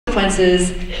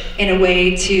consequences in a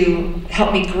way to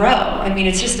help me grow. I mean,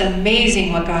 it's just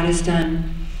amazing what God has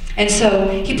done. And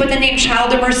so he put the name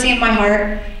Child of Mercy in my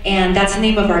heart, and that's the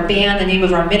name of our band, the name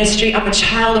of our ministry. I'm a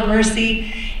child of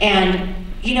mercy. And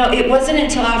you know, it wasn't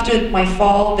until after my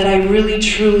fall that I really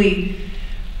truly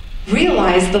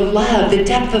realized the love, the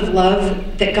depth of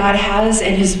love that God has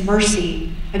and his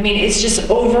mercy. I mean, it's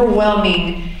just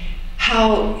overwhelming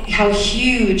how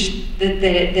huge that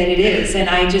it is. And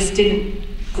I just didn't,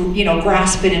 you know,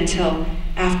 grasp it until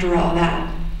after all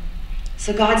that.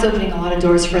 So God's opening a lot of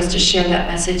doors for us to share that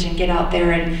message and get out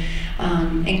there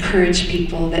and encourage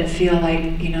people that feel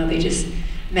like, you know, they just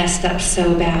messed up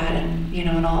so bad and, you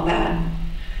know, and all that.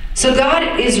 So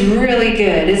God is really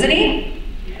good, isn't he?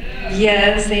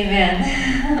 Yes,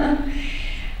 amen.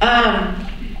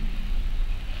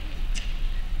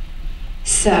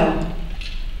 So,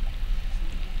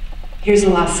 here's the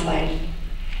last slide.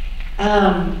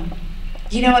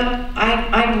 You know what?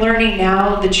 I'm learning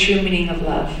now the true meaning of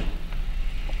love.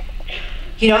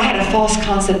 You know, I had a false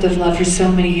concept of love for so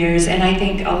many years, and I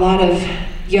think a lot of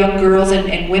young girls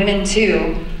and women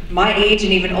too, my age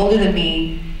and even older than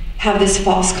me, have this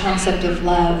false concept of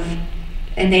love,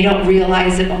 and they don't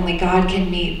realize that only God can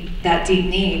meet that deep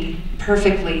need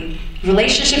perfectly.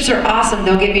 Relationships are awesome,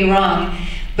 don't get me wrong,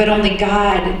 but only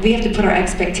God, we have to put our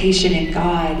expectation in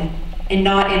God and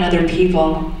not in other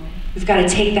people. We've got to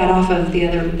take that off of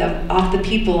off the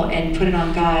people and put it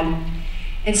on God.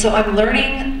 And so I'm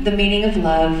learning the meaning of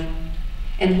love,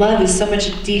 and love is so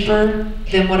much deeper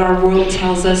than what our world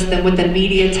tells us, than what the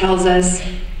media tells us.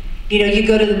 You know, you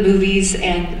go to the movies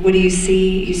and what do you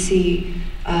see? You see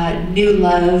new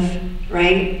love,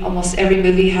 right? Almost every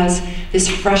movie has this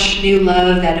fresh new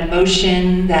love, that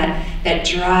emotion, that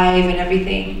drive and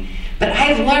everything. But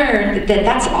I've learned that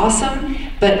that's awesome,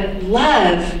 but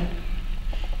love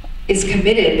is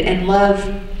committed, and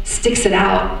love sticks it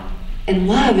out. And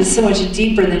love is so much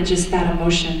deeper than just that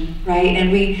emotion, right?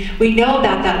 And we know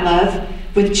about that love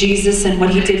with Jesus and what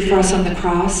he did for us on the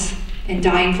cross and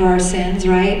dying for our sins,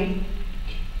 right?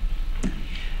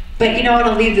 But you know, I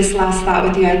want to leave this last thought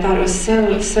with you. I thought it was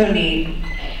so neat.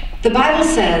 The Bible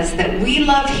says that we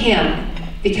love him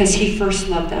because he first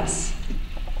loved us.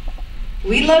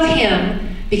 We love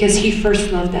him because he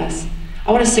first loved us.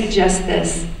 I want to suggest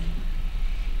this.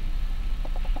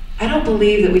 I don't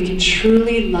believe that we can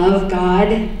truly love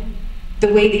God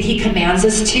the way that he commands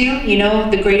us to. You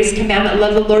know, the greatest commandment,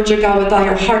 love the Lord your God with all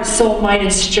your heart, soul, mind,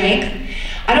 and strength.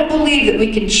 I don't believe that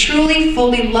we can truly,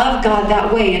 fully love God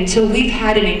that way until we've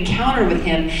had an encounter with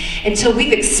him, until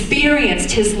we've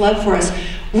experienced his love for us.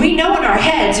 We know in our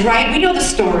heads, right? We know the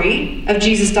story of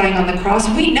Jesus dying on the cross.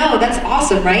 We know that's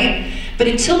awesome, right? But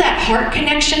until that heart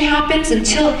connection happens,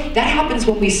 until that happens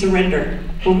when we surrender.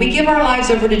 When we give our lives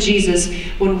over to Jesus,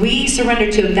 when we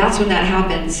surrender to him, that's when that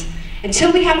happens.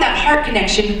 Until we have that heart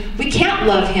connection, we can't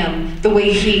love him the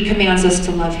way he commands us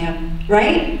to love him,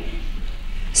 right?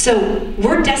 So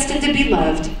we're destined to be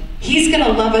loved. He's going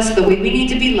to love us the way we need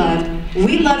to be loved.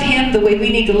 We love him the way we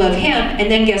need to love him.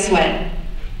 And then guess what?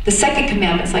 The second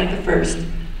commandment's like the first.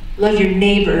 Love your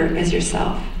neighbor as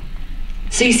yourself.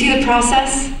 So you see the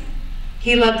process?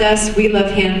 He loved us, we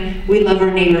love him, we love our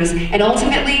neighbors, and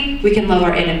ultimately, we can love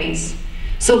our enemies.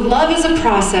 So love is a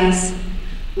process.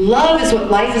 Love is what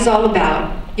life is all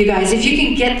about. You guys, if you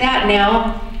can get that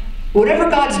now, whatever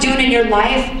God's doing in your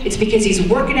life, it's because he's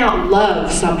working out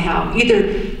love somehow.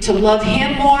 Either to love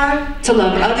him more, to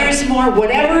love others more,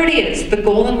 whatever it is, the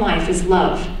goal in life is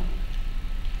love.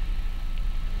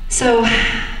 So,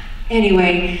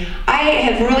 anyway, I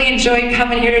have really enjoyed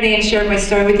coming here today and sharing my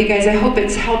story with you guys. I hope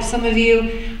it's helped some of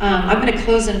you. I'm going to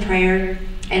close in prayer,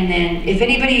 and then if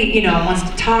anybody, you know, wants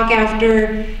to talk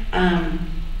after,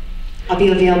 I'll be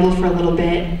available for a little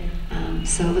bit.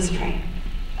 So let's pray.